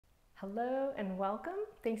Hello and welcome.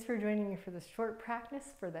 Thanks for joining me for this short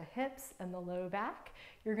practice for the hips and the low back.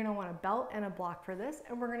 You're going to want a belt and a block for this,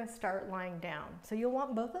 and we're going to start lying down. So you'll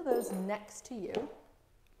want both of those next to you,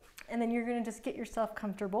 and then you're going to just get yourself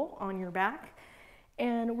comfortable on your back.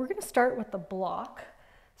 And we're going to start with the block.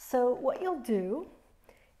 So what you'll do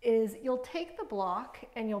is you'll take the block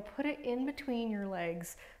and you'll put it in between your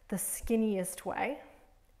legs the skinniest way.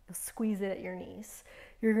 You'll squeeze it at your knees.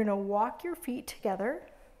 You're going to walk your feet together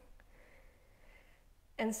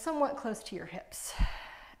and somewhat close to your hips.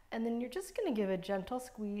 And then you're just going to give a gentle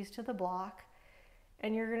squeeze to the block,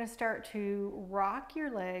 and you're going to start to rock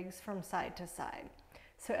your legs from side to side.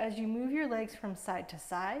 So as you move your legs from side to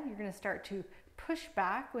side, you're going to start to push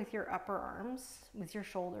back with your upper arms, with your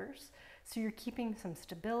shoulders. So you're keeping some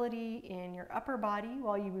stability in your upper body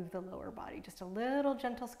while you move the lower body. Just a little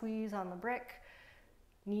gentle squeeze on the brick,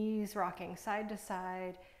 knees rocking side to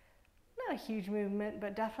side. Not a huge movement,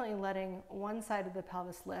 but definitely letting one side of the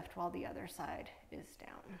pelvis lift while the other side is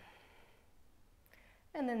down.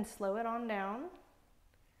 And then slow it on down.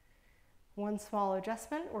 One small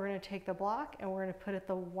adjustment, we're going to take the block and we're going to put it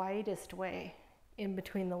the widest way in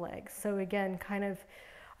between the legs. So again,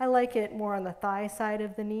 I like it more on the thigh side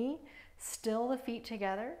of the knee. Still the feet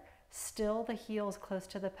together, still the heels close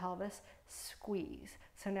to the pelvis, squeeze.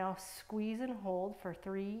 So now squeeze and hold for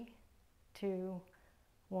 3, 2,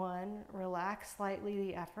 1, relax slightly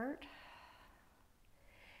the effort.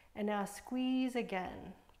 And now squeeze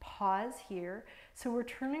again, pause here. So we're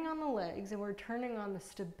turning on the legs and we're turning on the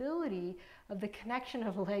stability of the connection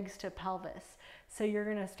of legs to pelvis. So you're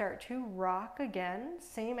gonna start to rock again,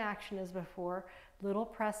 same action as before, little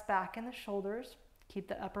press back in the shoulders, keep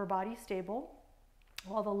the upper body stable,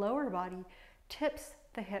 while the lower body tips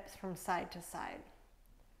the hips from side to side.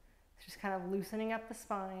 Just kind of loosening up the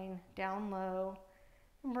spine, down low,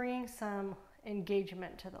 bringing some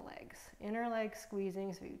engagement to the legs. Inner leg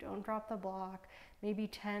squeezing so you don't drop the block. Maybe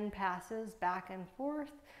 10 passes back and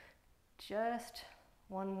forth. Just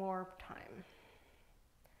one more time.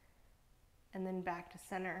 And then back to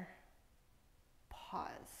center. Pause.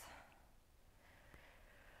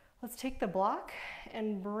 Let's take the block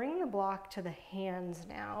and bring the block to the hands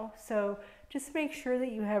now. So just make sure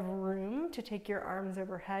that you have room to take your arms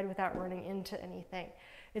overhead without running into anything.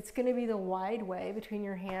 It's going to be the wide way between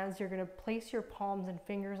your hands. You're going to place your palms and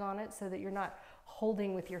fingers on it so that you're not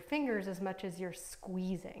holding with your fingers as much as you're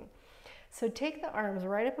squeezing. So take the arms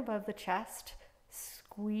right up above the chest,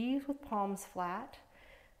 squeeze with palms flat,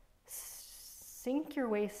 sink your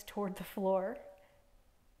waist toward the floor,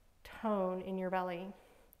 tone in your belly,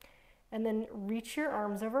 and then reach your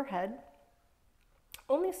arms overhead,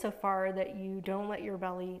 only so far that you don't let your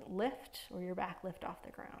belly lift or your back lift off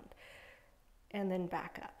the ground. And then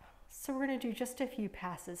back up. So we're going to do just a few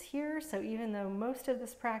passes here. So even though most of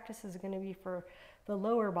this practice is going to be for the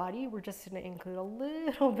lower body, we're just going to include a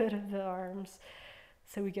little bit of the arms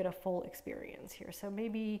so we get a full experience here. So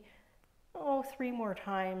maybe 3 more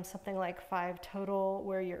times, something like 5 total,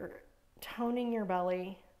 where you're toning your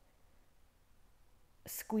belly,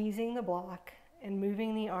 squeezing the block, and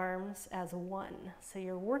moving the arms as one. So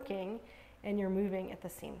you're working and you're moving at the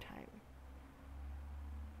same time.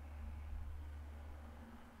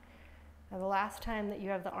 Now the last time that you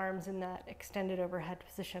have the arms in that extended overhead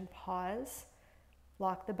position, pause.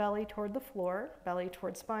 Lock the belly toward the floor, belly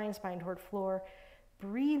toward spine, spine toward floor.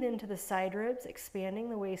 Breathe into the side ribs, expanding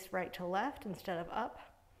the waist right to left instead of up.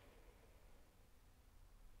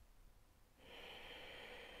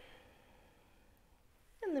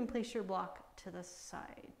 And then place your block to the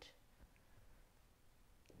side.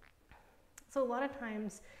 So a lot of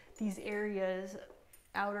times these areas,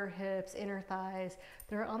 outer hips, inner thighs,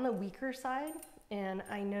 they're on the weaker side, and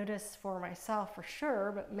I notice for myself for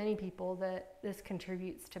sure, but many people, that this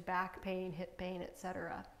contributes to back pain, hip pain,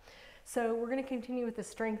 etc. So we're going to continue with the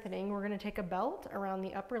strengthening. We're going to take a belt around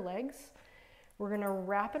the upper legs. We're going to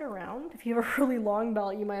wrap it around. If you have a really long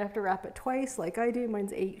belt, you might have to wrap it twice like I do.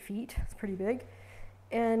 Mine's 8 feet. It's pretty big.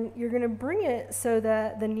 And you're going to bring it so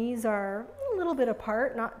that the knees are a little bit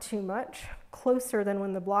apart, not too much, closer than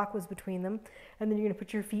when the block was between them. And then you're going to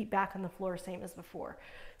put your feet back on the floor, same as before.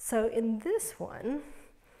 So in this one,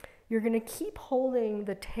 you're going to keep holding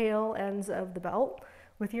the tail ends of the belt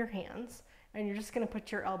with your hands, and you're just going to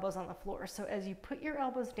put your elbows on the floor. So as you put your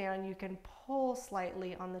elbows down, you can pull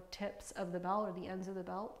slightly on the tips of the belt or the ends of the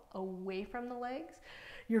belt away from the legs.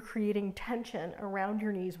 You're creating tension around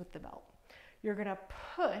your knees with the belt. You're going to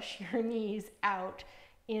push your knees out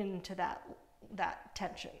into that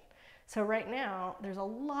tension. So right now, there's a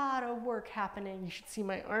lot of work happening. You should see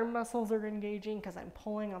my arm muscles are engaging because I'm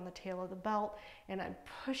pulling on the tail of the belt and I'm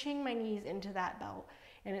pushing my knees into that belt.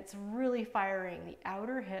 and it's really firing the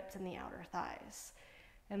outer hips and the outer thighs.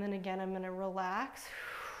 And then again, I'm gonna relax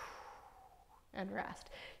and rest.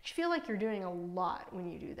 You feel like you're doing a lot when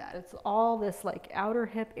you do that. It's all this like outer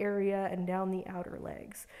hip area and down the outer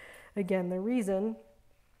legs. Again, the reason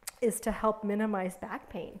is to help minimize back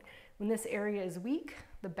pain. When this area is weak,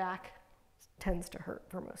 the back tends to hurt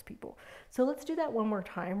for most people. So let's do that one more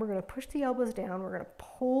time. We're gonna push the elbows down. We're gonna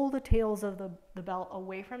pull the tails of the belt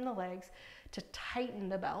away from the legs to tighten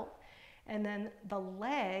the belt. And then the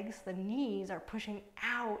legs, the knees, are pushing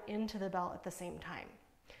out into the belt at the same time.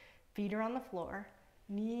 Feet are on the floor,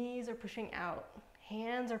 knees are pushing out,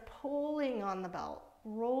 hands are pulling on the belt,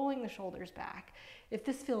 rolling the shoulders back. If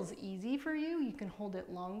this feels easy for you, you can hold it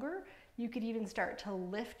longer. You could even start to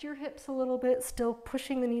lift your hips a little bit, still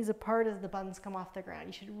pushing the knees apart as the buns come off the ground.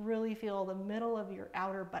 You should really feel the middle of your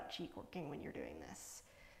outer butt cheek working when you're doing this.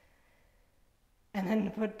 And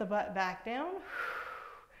then put the butt back down,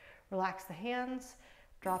 relax the hands,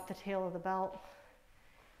 drop the tail of the belt.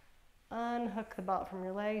 Unhook the belt from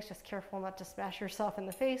your legs, just careful not to smash yourself in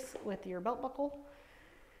the face with your belt buckle.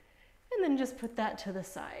 And then just put that to the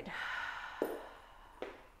side.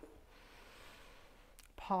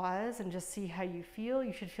 Pause and just see how you feel.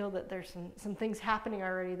 You should feel that there's some things happening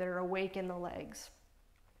already that are awake in the legs.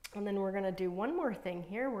 And then we're gonna do one more thing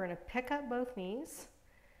here. We're gonna pick up both knees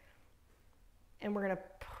and we're gonna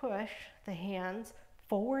push the hands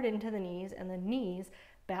forward into the knees and the knees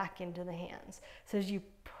back into the hands. So as you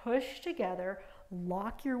push together,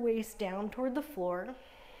 lock your waist down toward the floor,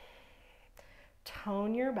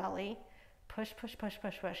 tone your belly, push, push, push,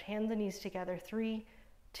 push, push, hands and knees together, 3,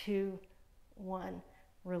 2, 1,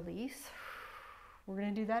 release. We're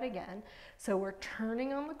gonna do that again. So we're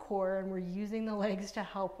turning on the core and we're using the legs to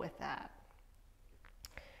help with that.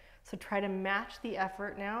 So try to match the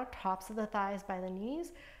effort now, tops of the thighs by the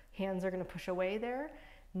knees, hands are gonna push away there,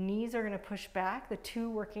 knees are gonna push back, the two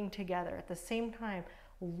working together. At the same time,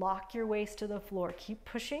 lock your waist to the floor. Keep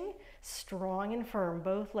pushing, strong and firm.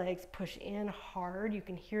 Both legs push in hard. You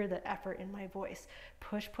can hear the effort in my voice.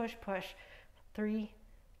 Push, push, push. 3,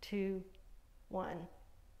 2, 1,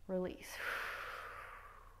 release.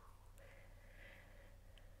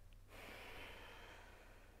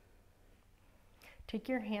 Take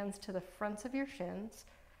your hands to the fronts of your shins.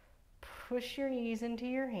 Push your knees into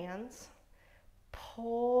your hands.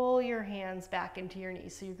 Pull your hands back into your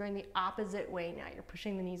knees. So you're going the opposite way now. You're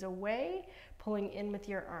pushing the knees away, pulling in with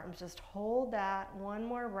your arms. Just hold that. One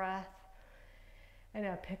more breath. And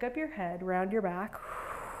now pick up your head, round your back,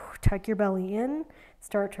 tuck your belly in,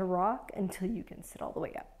 start to rock until you can sit all the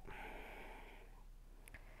way up.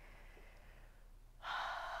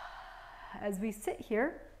 As we sit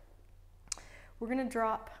here, we're going to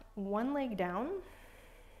drop one leg down.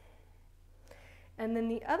 And then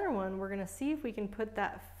the other one, we're gonna see if we can put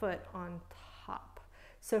that foot on top.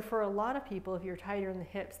 So for a lot of people, if you're tighter in the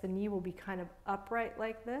hips, the knee will be kind of upright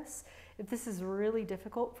like this. If this is really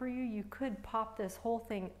difficult for you, you could pop this whole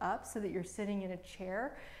thing up so that you're sitting in a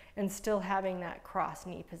chair and still having that cross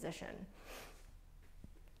knee position.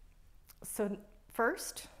 So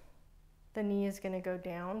first, the knee is gonna go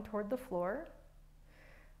down toward the floor.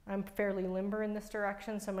 I'm fairly limber in this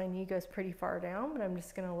direction, so my knee goes pretty far down, but I'm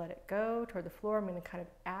just gonna let it go toward the floor. I'm gonna kind of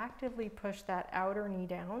actively push that outer knee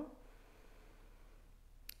down.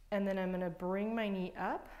 And then I'm gonna bring my knee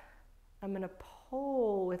up. I'm gonna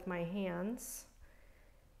pull with my hands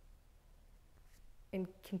and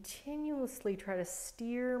continuously try to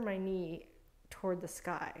steer my knee toward the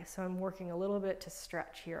sky. So I'm working a little bit to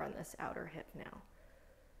stretch here on this outer hip now.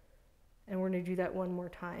 And we're gonna do that one more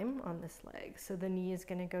time on this leg. So the knee is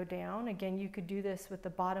gonna go down. Again, you could do this with the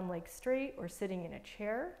bottom leg straight or sitting in a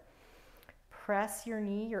chair. Press your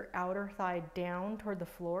knee, your outer thigh down toward the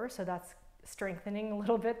floor. So that's strengthening a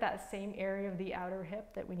little bit that same area of the outer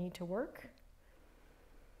hip that we need to work.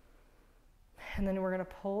 And then we're gonna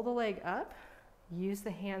pull the leg up, use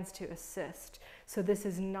the hands to assist. So this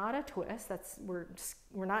is not a twist. We're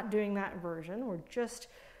not doing that version. We're just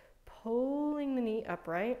pulling the knee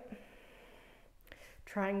upright.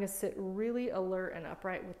 Trying to sit really alert and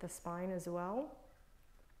upright with the spine as well.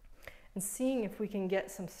 And seeing if we can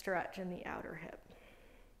get some stretch in the outer hip.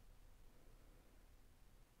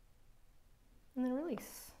 And then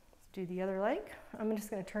release. Let's do the other leg. I'm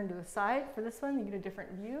just going to turn to the side for this one. You get a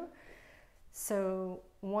different view. So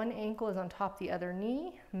one ankle is on top of the other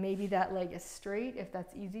knee. Maybe that leg is straight if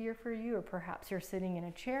that's easier for you, or perhaps you're sitting in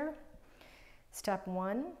a chair. Step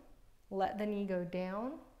 1, let the knee go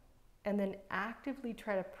down. And then actively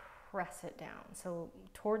try to press it down, so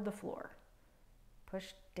toward the floor.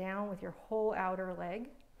 Push down with your whole outer leg,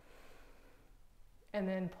 and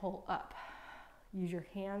then pull up. Use your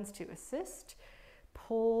hands to assist.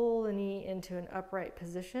 Pull the knee into an upright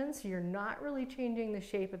position, so you're not really changing the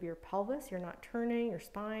shape of your pelvis. You're not turning your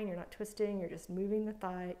spine, you're not twisting, you're just moving the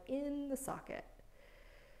thigh in the socket.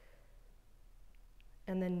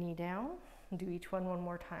 And then knee down. Do each one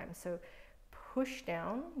more time. So push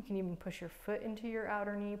down. You can even push your foot into your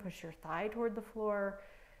outer knee, push your thigh toward the floor,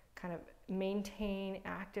 kind of maintain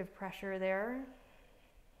active pressure there.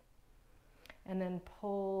 And then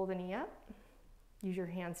pull the knee up. Use your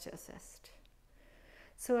hands to assist.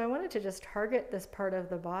 So I wanted to just target this part of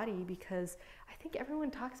the body because I think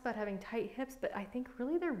everyone talks about having tight hips, but I think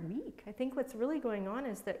really they're weak. I think what's really going on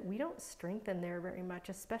is that we don't strengthen there very much,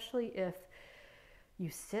 especially if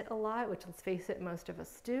you sit a lot, which, let's face it, most of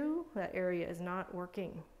us do. That area is not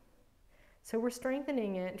working. So we're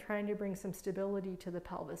strengthening it, trying to bring some stability to the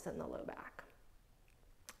pelvis and the low back.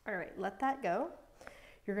 All right, let that go.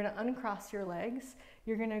 You're going to uncross your legs.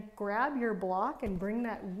 You're going to grab your block and bring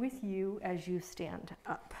that with you as you stand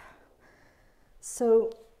up.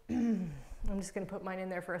 So I'm just going to put mine in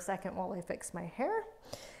there for a second while I fix my hair.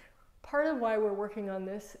 Part of why we're working on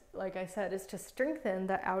this, like I said, is to strengthen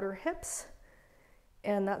the outer hips,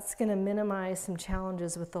 and that's going to minimize some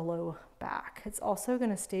challenges with the low back. It's also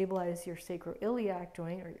going to stabilize your sacroiliac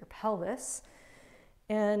joint or your pelvis,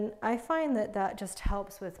 and I find that that just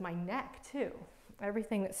helps with my neck too.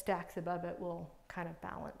 Everything that stacks above it will kind of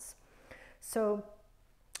balance. So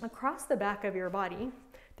across the back of your body,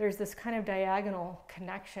 there's this kind of diagonal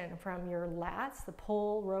connection from your lats, the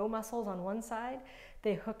pull row muscles on one side.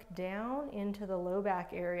 They hook down into the low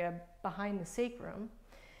back area behind the sacrum.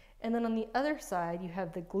 And then on the other side, you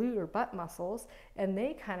have the glute or butt muscles, and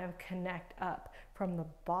they kind of connect up from the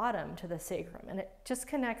bottom to the sacrum. And it just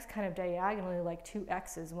connects kind of diagonally like two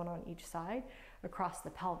X's, one on each side, across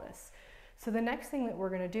the pelvis. So the next thing that we're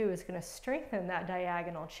going to do is going to strengthen that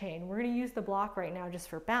diagonal chain. We're going to use the block right now just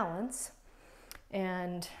for balance,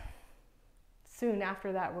 and soon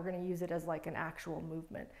after that we're going to use it as like an actual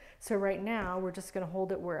movement. So right now we're just going to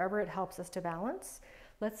hold it wherever it helps us to balance.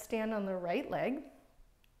 Let's stand on the right leg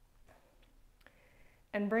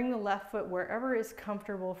and bring the left foot wherever is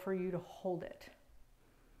comfortable for you to hold it.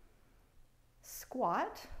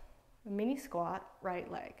 Squat, a mini squat,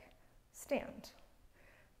 right leg. Stand.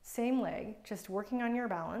 Same leg, just working on your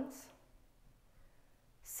balance.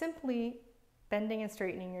 Simply bending and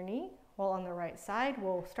straightening your knee, while on the right side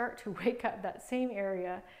we'll start to wake up that same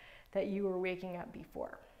area that you were waking up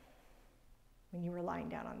before when you were lying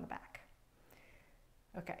down on the back.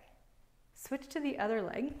 Okay, switch to the other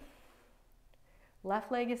leg.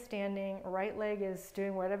 Left leg is standing, right leg is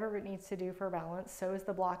doing whatever it needs to do for balance, so is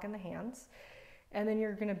the block in the hands. And then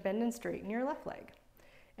you're going to bend and straighten your left leg.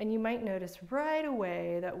 And you might notice right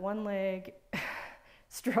away that one leg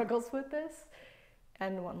struggles with this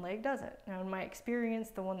and one leg doesn't. Now in my experience,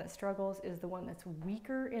 the one that struggles is the one that's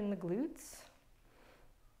weaker in the glutes,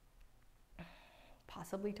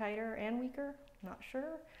 possibly tighter and weaker, not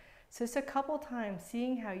sure. So just a couple times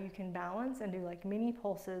seeing how you can balance and do like mini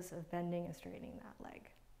pulses of bending and straightening that leg.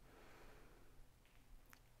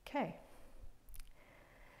 Okay.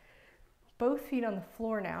 Both feet on the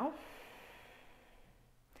floor now.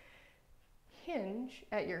 Hinge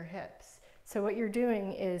at your hips. So what you're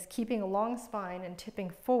doing is keeping a long spine and tipping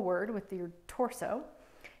forward with your torso.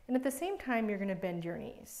 And at the same time, you're going to bend your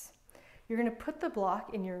knees. You're going to put the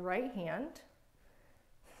block in your right hand.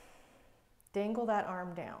 Dangle that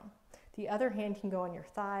arm down. The other hand can go on your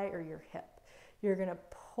thigh or your hip. You're going to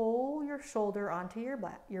pull your shoulder onto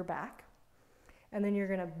your back, and then you're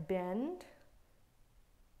going to bend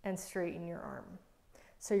and straighten your arm.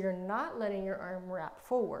 So you're not letting your arm wrap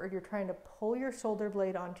forward. You're trying to pull your shoulder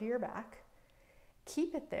blade onto your back,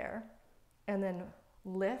 keep it there, and then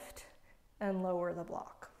lift and lower the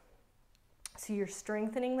block. So you're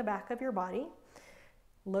strengthening the back of your body,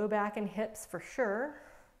 low back and hips for sure,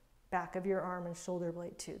 back of your arm and shoulder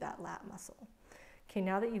blade too, that lat muscle. Okay,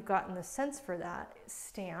 now that you've gotten the sense for that,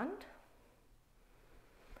 stand,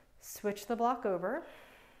 switch the block over,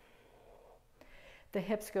 the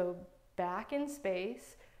hips go back in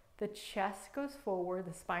space, the chest goes forward,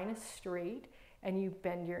 the spine is straight, and you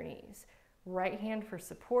bend your knees. Right hand for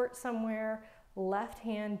support somewhere, left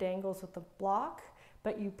hand dangles with the block,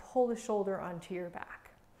 but you pull the shoulder onto your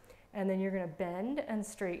back. And then you're going to bend and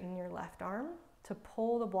straighten your left arm to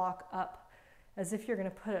pull the block up as if you're going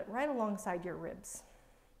to put it right alongside your ribs.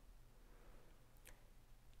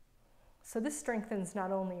 So this strengthens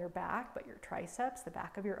not only your back, but your triceps, the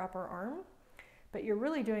back of your upper arm, but you're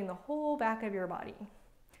really doing the whole back of your body.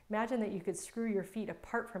 Imagine that you could screw your feet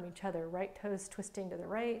apart from each other, right toes twisting to the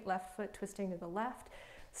right, left foot twisting to the left,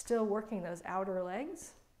 still working those outer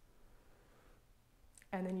legs.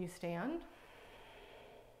 And then you stand.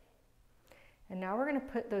 And now we're going to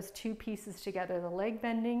put those two pieces together, the leg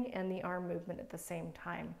bending and the arm movement at the same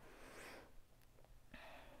time.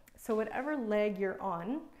 So whatever leg you're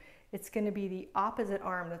on, it's going to be the opposite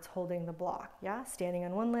arm that's holding the block. Yeah, standing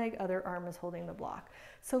on one leg, other arm is holding the block.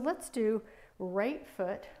 So let's do right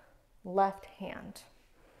foot, left hand.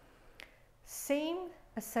 Same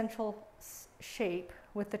essential shape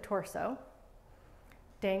with the torso.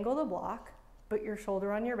 Dangle the block, put your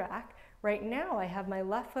shoulder on your back. Right now I have my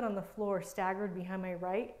left foot on the floor staggered behind my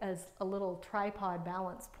right as a little tripod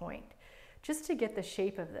balance point. Just to get the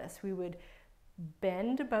shape of this, we would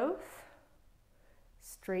bend both,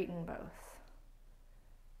 straighten both.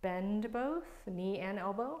 Bend both, knee and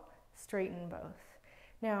elbow, straighten both.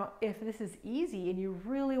 Now, if this is easy and you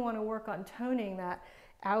really want to work on toning that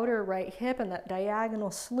outer right hip and that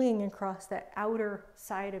diagonal swing across that outer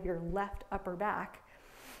side of your left upper back,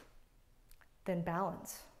 then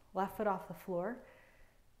balance. Left foot off the floor,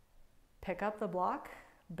 pick up the block,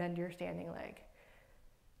 bend your standing leg.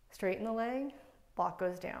 Straighten the leg, block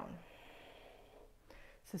goes down.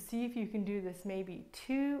 So see if you can do this maybe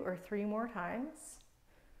 2 or 3 more times.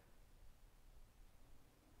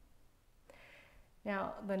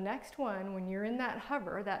 Now the next one, when you're in that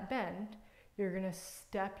hover, that bend, you're gonna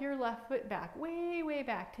step your left foot back, way, way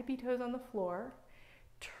back, tippy toes on the floor.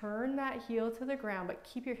 Turn that heel to the ground, but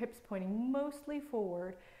keep your hips pointing mostly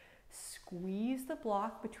forward. Squeeze the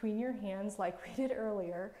block between your hands like we did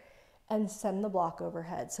earlier and send the block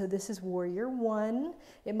overhead. So this is warrior 1.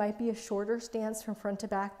 It might be a shorter stance from front to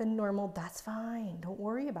back than normal. That's fine. Don't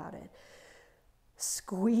worry about it.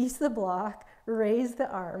 Squeeze the block, raise the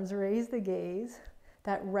arms, raise the gaze.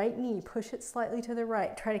 That right knee, push it slightly to the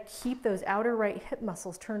right. Try to keep those outer right hip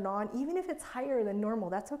muscles turned on. Even if it's higher than normal,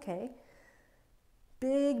 that's okay.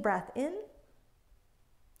 Big breath in.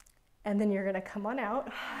 And then you're going to come on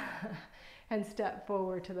out and step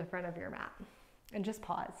forward to the front of your mat and just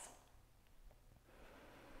pause.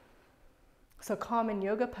 So common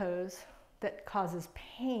yoga pose that causes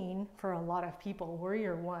pain for a lot of people,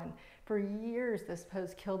 warrior 1. For years, this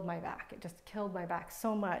pose killed my back. It just killed my back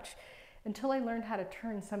so much until I learned how to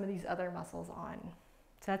turn some of these other muscles on.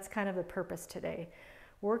 So that's kind of the purpose today.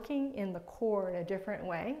 Working in the core in a different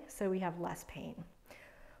way so we have less pain.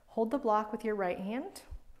 Hold the block with your right hand.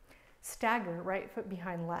 Stagger right foot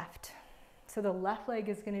behind left. So the left leg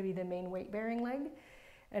is going to be the main weight-bearing leg,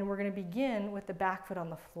 and we're going to begin with the back foot on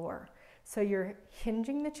the floor. So you're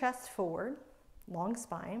hinging the chest forward, long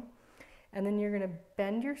spine, and then you're going to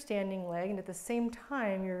bend your standing leg, and at the same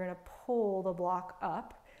time, you're going to pull the block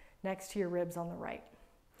up next to your ribs on the right.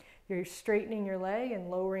 You're straightening your leg and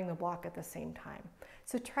lowering the block at the same time.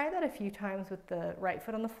 So try that a few times with the right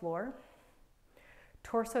foot on the floor.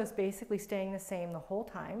 Torso is basically staying the same the whole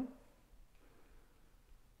time.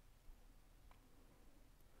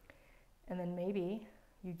 And then maybe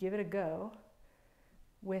you give it a go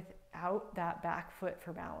without that back foot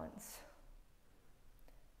for balance.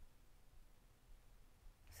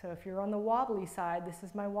 So if you're on the wobbly side, this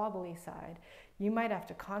is my wobbly side, you might have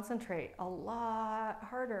to concentrate a lot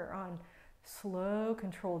harder on slow,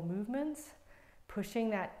 controlled movements, pushing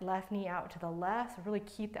that left knee out to the left, so really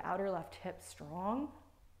keep the outer left hip strong.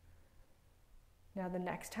 Now the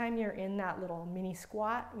next time you're in that little mini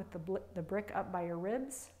squat with the brick up by your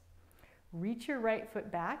ribs, reach your right foot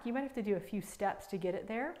back. You might have to do a few steps to get it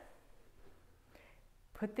there.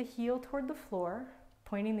 Put the heel toward the floor,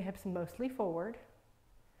 pointing the hips mostly forward.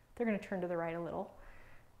 They're going to turn to the right a little.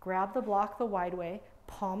 Grab the block the wide way,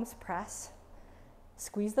 palms press,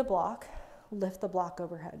 squeeze the block, lift the block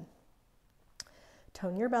overhead.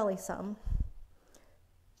 Tone your belly some.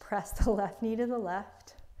 Press the left knee to the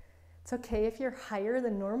left. It's okay if you're higher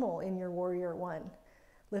than normal in your warrior 1.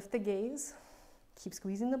 Lift the gaze. Keep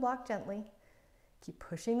squeezing the block gently. Keep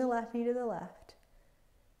pushing the left knee to the left.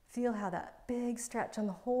 Feel how that big stretch on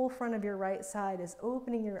the whole front of your right side is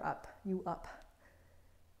opening you up.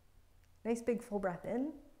 Nice big full breath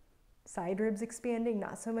in. Side ribs expanding,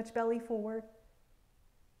 not so much belly forward.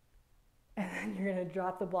 And then you're going to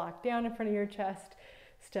drop the block down in front of your chest.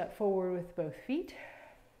 Step forward with both feet.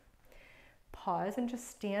 Pause and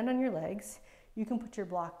just stand on your legs. You can put your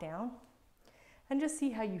block down and just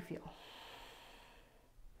see how you feel.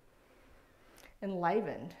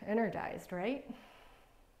 Enlivened, energized, right?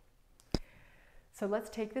 So let's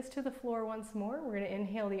take this to the floor once more. We're going to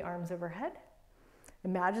inhale the arms overhead.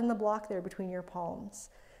 Imagine the block there between your palms.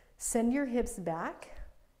 Send your hips back.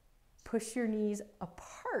 Push your knees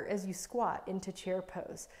apart as you squat into chair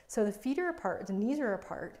pose. So the feet are apart, the knees are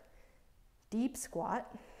apart. Deep squat.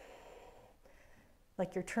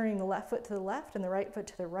 like you're turning the left foot to the left and the right foot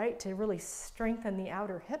to the right to really strengthen the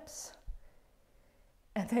outer hips.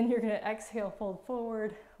 And then you're going to exhale, fold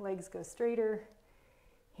forward, legs go straighter,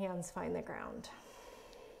 hands find the ground.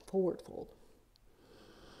 Forward fold.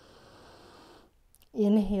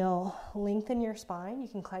 Inhale, lengthen your spine. You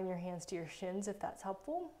can climb your hands to your shins if that's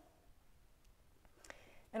helpful.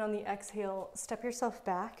 And on the exhale, step yourself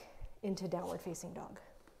back into downward facing dog.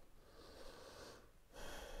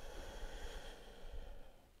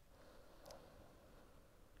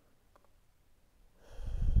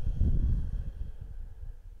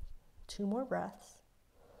 Two more breaths.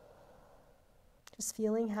 Just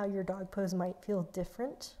feeling how your dog pose might feel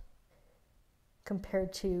different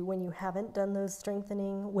compared to when you haven't done those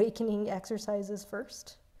strengthening, awakening exercises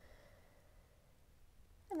first.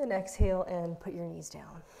 And then exhale and put your knees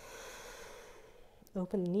down.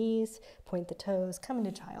 Open the knees, point the toes, come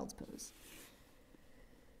into child's pose.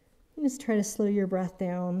 And just try to slow your breath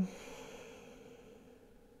down.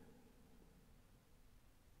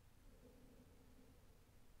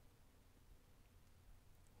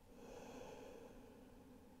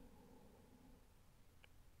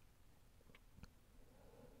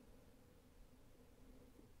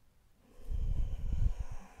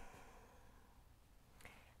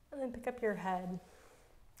 And then pick up your head,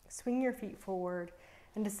 swing your feet forward,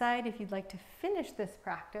 and decide if you'd like to finish this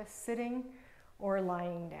practice sitting or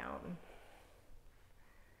lying down.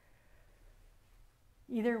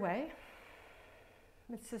 Either way,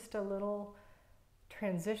 it's just a little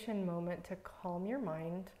transition moment to calm your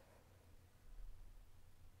mind,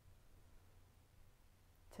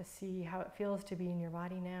 to see how it feels to be in your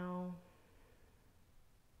body now,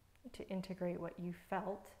 to integrate what you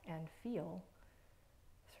felt and feel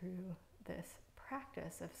through this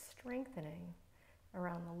practice of strengthening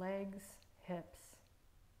around the legs, hips,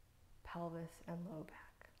 pelvis, and low back.